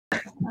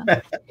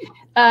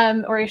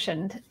Or you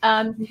shouldn't.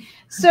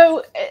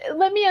 So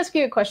let me ask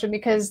you a question,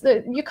 because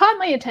you caught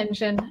my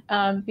attention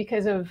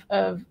because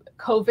of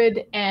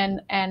COVID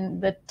and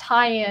the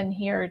tie-in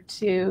here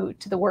to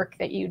the work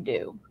that you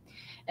do.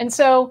 And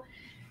so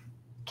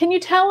can you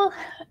tell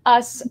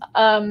us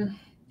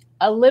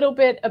a little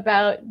bit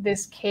about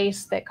this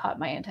case that caught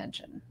my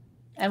attention?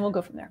 And we'll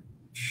go from there.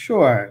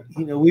 Sure.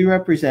 We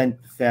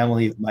represent the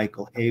family of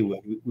Michael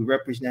Haywood. We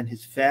represent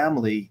his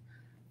family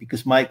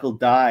because Michael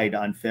died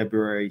on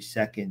February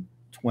 2nd,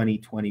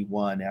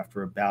 2021,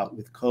 after a bout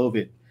with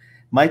COVID.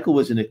 Michael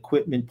was an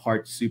equipment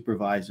parts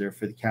supervisor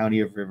for the County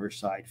of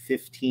Riverside,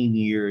 15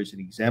 years, an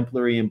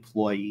exemplary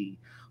employee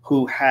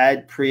who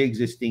had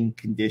pre-existing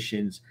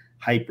conditions,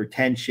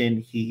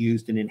 hypertension. He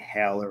used an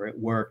inhaler at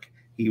work.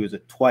 He was a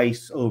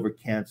twice over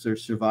cancer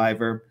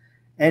survivor.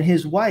 And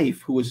his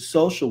wife, who was a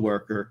social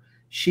worker,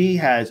 she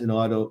has an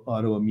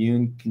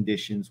autoimmune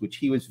conditions, which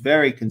he was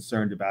very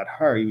concerned about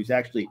her. He was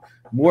actually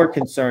more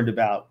concerned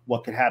about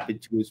what could happen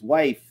to his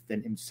wife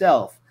than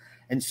himself.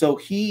 And so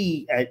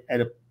he, at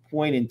a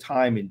point in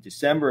time in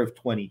December of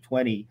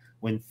 2020,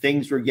 when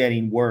things were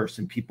getting worse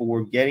and people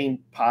were getting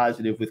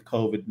positive with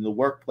COVID in the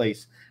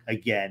workplace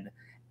again,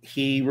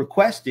 he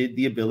requested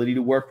the ability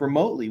to work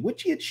remotely,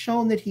 which he had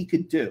shown that he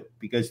could do,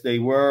 because they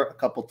were a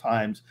couple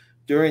times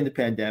during the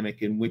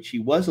pandemic in which he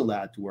was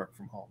allowed to work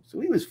from home. So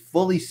he was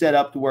fully set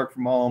up to work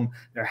from home.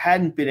 There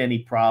hadn't been any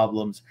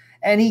problems.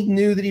 And he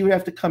knew that he would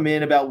have to come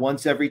in about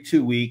once every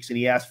 2 weeks. And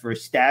he asked for a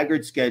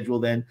staggered schedule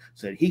then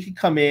so that he could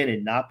come in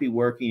and not be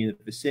working in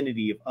the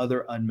vicinity of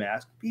other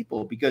unmasked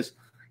people, because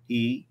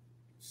he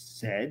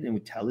said and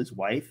would tell his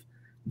wife,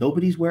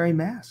 nobody's wearing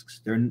masks.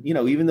 They're,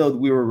 even though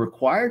we were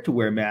required to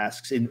wear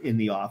masks in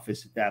the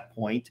office at that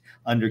point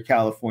under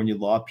California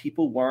law,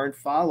 people weren't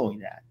following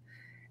that.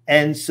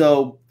 And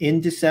so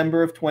in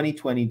December of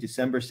 2020,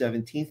 December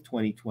 17th,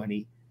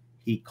 2020,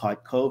 he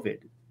caught COVID.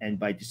 And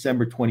by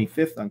December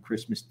 25th, on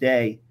Christmas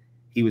Day,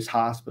 he was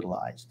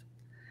hospitalized.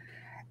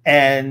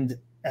 And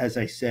as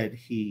I said,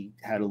 he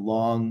had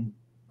a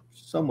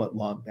somewhat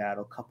long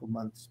battle, couple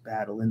months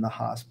battle in the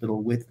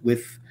hospital with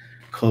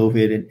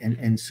COVID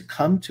and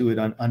succumbed to it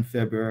on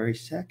February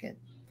 2nd.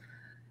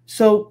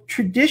 So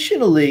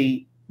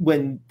traditionally,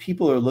 when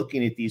people are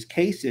looking at these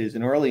cases,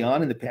 and early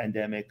on in the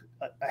pandemic,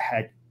 I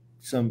had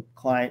some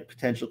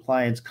potential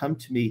clients come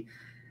to me,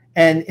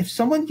 and if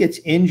someone gets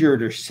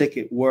injured or sick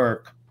at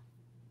work,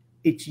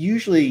 it's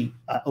usually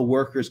a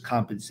workers'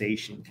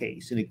 compensation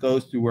case, and it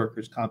goes through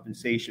workers'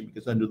 compensation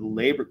because under the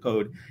labor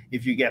code,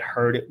 if you get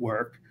hurt at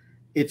work,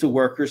 it's a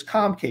workers'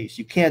 comp case.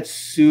 You can't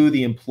sue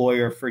the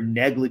employer for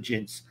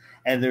negligence,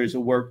 and there's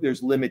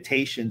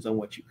limitations on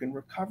what you can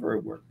recover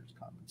at workers'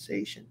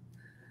 compensation.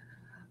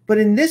 But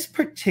in this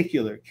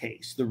particular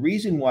case, the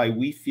reason why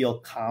we feel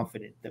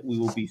confident that we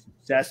will be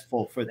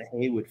successful for the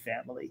Haywood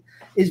family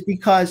is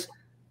because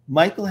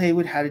Michael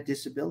Haywood had a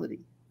disability,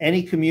 and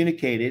he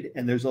communicated,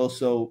 and there's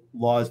also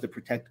laws that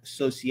protect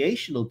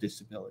associational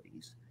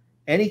disabilities,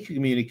 and he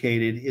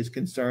communicated his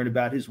concern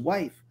about his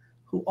wife,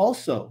 who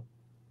also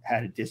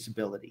had a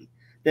disability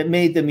that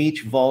made them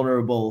each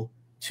vulnerable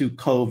to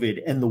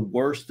COVID and the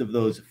worst of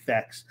those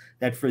effects,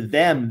 that for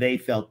them, they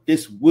felt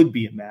this would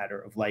be a matter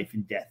of life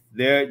and death.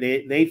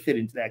 They fit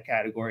into that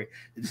category.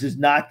 This is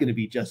not going to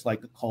be just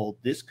like a cold.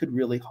 This could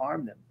really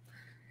harm them.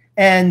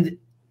 And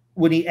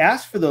when he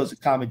asked for those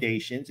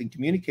accommodations and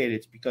communicated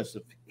it's because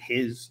of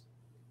his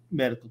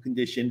medical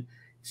condition,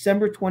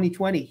 December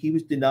 2020, he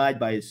was denied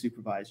by his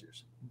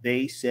supervisors.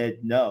 They said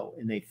no,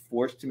 and they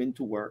forced him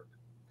into work.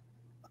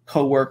 A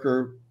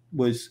coworker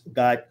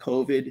got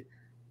COVID.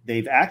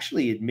 They've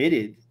actually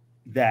admitted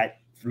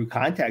that through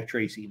contact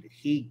tracing that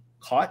he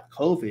caught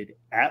COVID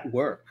at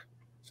work.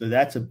 So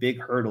that's a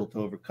big hurdle to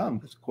overcome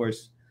because, of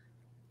course,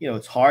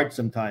 it's hard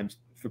sometimes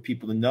for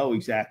people to know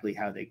exactly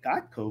how they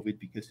got COVID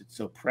because it's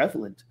so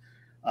prevalent,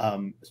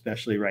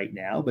 especially right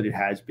now, but it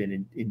has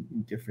been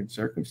in different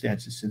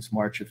circumstances since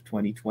March of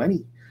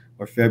 2020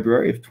 or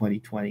February of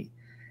 2020.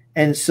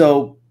 And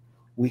so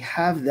we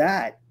have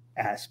that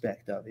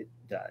aspect of it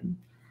done.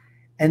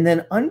 And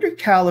then under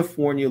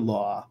California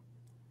law,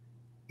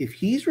 if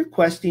he's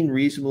requesting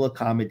reasonable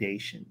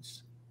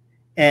accommodations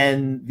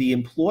and the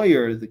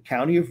employer, the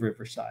County of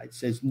Riverside,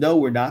 says, no,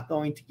 we're not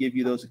going to give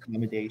you those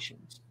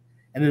accommodations,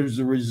 and as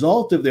a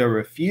result of their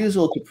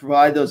refusal to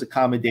provide those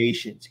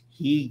accommodations,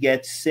 he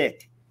gets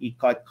sick. He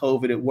caught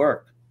COVID at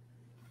work.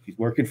 If he's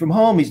working from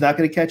home, he's not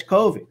going to catch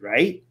COVID,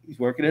 right? He's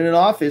working in an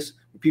office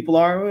where people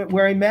aren't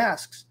wearing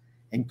masks,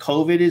 and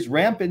COVID is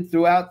rampant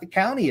throughout the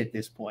county at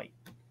this point.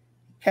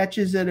 He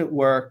catches it at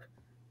work.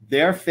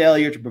 Their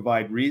failure to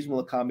provide reasonable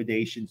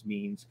accommodations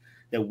means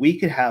that we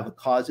could have a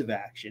cause of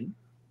action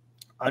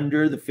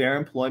under the Fair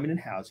Employment and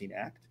Housing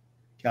Act,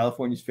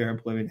 California's Fair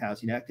Employment and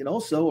Housing Act, and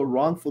also a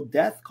wrongful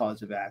death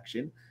cause of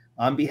action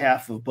on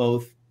behalf of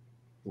both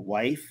the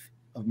wife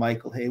of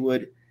Michael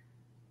Haywood.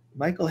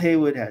 Michael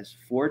Haywood has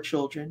 4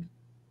 children,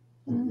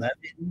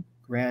 11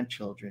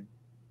 grandchildren.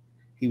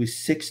 He was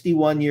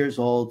 61 years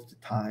old at the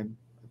time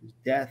of his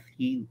death.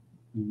 He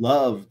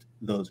loved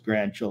those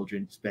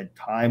grandchildren, spent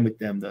time with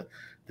them. The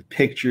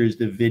pictures,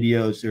 the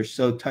videos, they're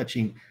so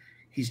touching.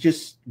 He's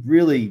just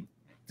really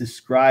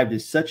described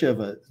as such of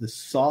the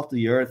salt of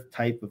the earth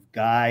type of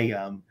guy,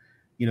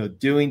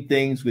 doing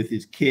things with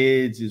his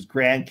kids, his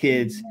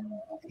grandkids.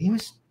 He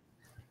was,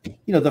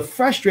 the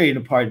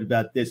frustrating part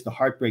about this, the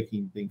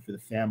heartbreaking thing for the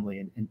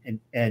family,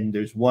 and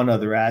there's one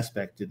other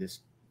aspect to this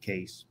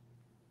case.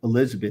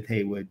 Elizabeth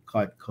Haywood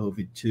caught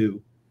COVID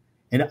too.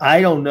 And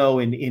I don't know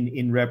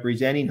in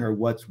representing her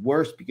what's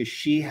worse, because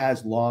she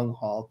has long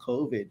haul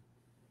COVID.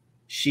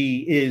 She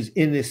is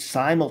in this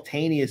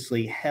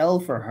simultaneously hell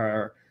for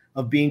her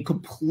of being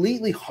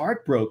completely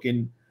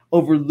heartbroken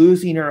over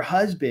losing her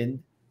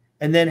husband,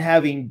 and then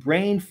having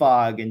brain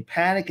fog and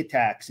panic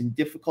attacks and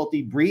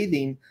difficulty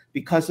breathing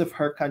because of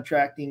her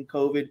contracting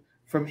COVID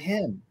from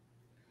him.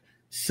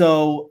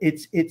 So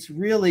it's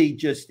really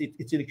just,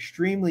 it's an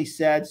extremely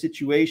sad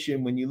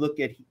situation when you look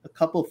at a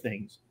couple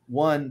things.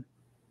 One,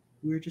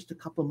 we were just a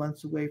couple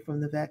months away from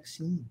the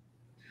vaccine.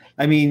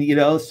 I mean,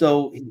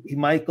 so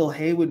Michael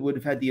Haywood would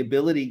have had the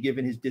ability,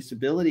 given his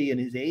disability and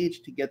his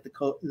age, to get the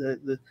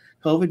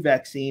COVID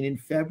vaccine in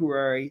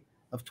February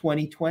of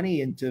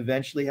 2020 and to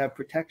eventually have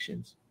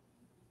protections.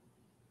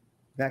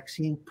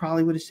 Vaccine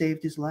probably would have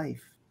saved his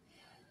life.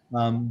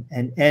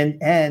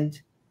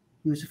 And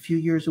he was a few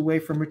years away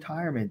from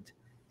retirement.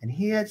 And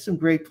he had some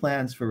great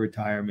plans for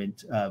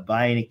retirement,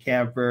 buying a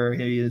camper,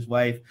 he and his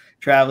wife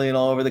traveling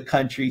all over the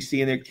country,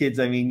 seeing their kids.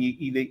 I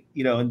mean,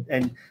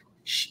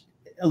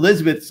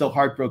 Elizabeth's so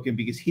heartbroken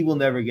because he will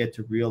never get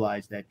to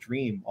realize that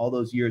dream. All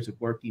those years of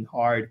working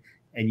hard,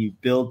 and you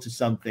build to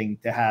something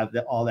to have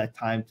all that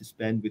time to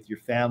spend with your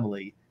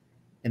family,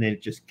 and then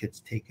it just gets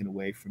taken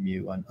away from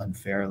you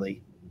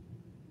unfairly.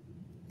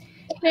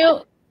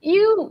 Now,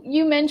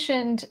 you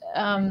mentioned